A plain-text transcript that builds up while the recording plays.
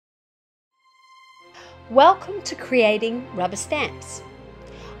Welcome to creating rubber stamps.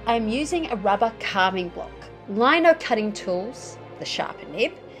 I am using a rubber carving block, lino cutting tools, the sharper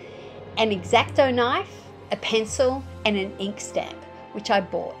nib, an X-Acto knife, a pencil and an ink stamp, which I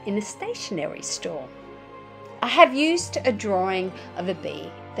bought in a stationery store. I have used a drawing of a bee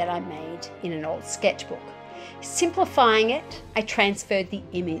that I made in an old sketchbook. Simplifying it, I transferred the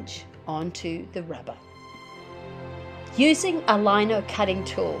image onto the rubber. Using a lino cutting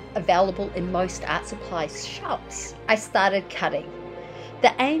tool available in most art supply shops, I started cutting.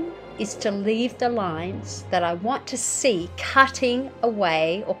 The aim is to leave the lines that I want to see cutting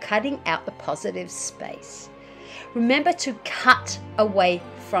away or cutting out the positive space. Remember to cut away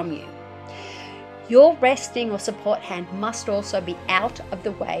from you. Your resting or support hand must also be out of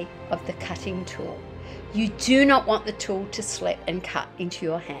the way of the cutting tool. You do not want the tool to slip and cut into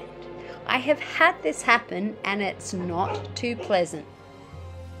your hand. I have had this happen and it's not too pleasant.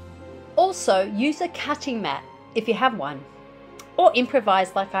 Also, use a cutting mat if you have one, or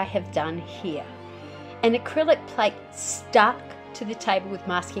improvise like I have done here. An acrylic plate stuck to the table with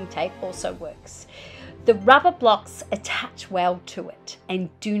masking tape also works. The rubber blocks attach well to it and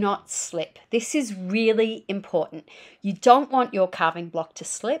do not slip. This is really important. You don't want your carving block to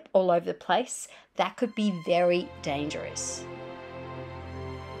slip all over the place. That could be very dangerous.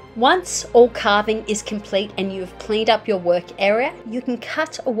 Once all carving is complete and you have cleaned up your work area, you can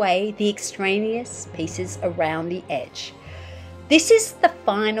cut away the extraneous pieces around the edge. This is the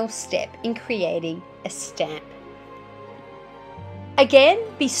final step in creating a stamp. Again,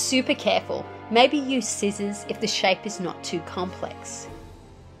 be super careful. Maybe use scissors if the shape is not too complex.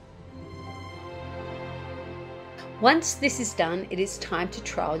 Once this is done, it is time to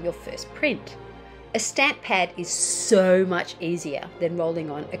trial your first print. A stamp pad is so much easier than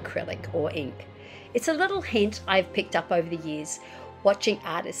rolling on acrylic or ink. It's a little hint I've picked up over the years watching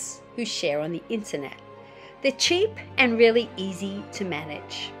artists who share on the internet. They're cheap and really easy to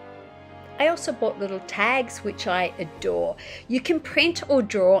manage. I also bought little tags which I adore. You can print or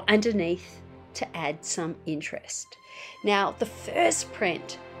draw underneath to add some interest. Now the first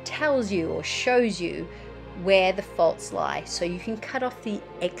print tells you or shows you where the faults lie so you can cut off the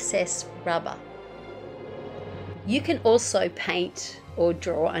excess rubber. You can also paint or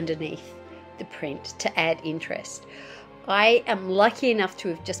draw underneath the print to add interest. I am lucky enough to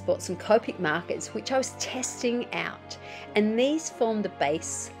have just bought some Copic markers which I was testing out, and these form the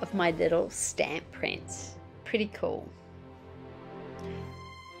base of my little stamp prints. Pretty cool.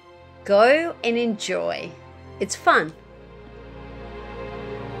 Go and enjoy. It's fun.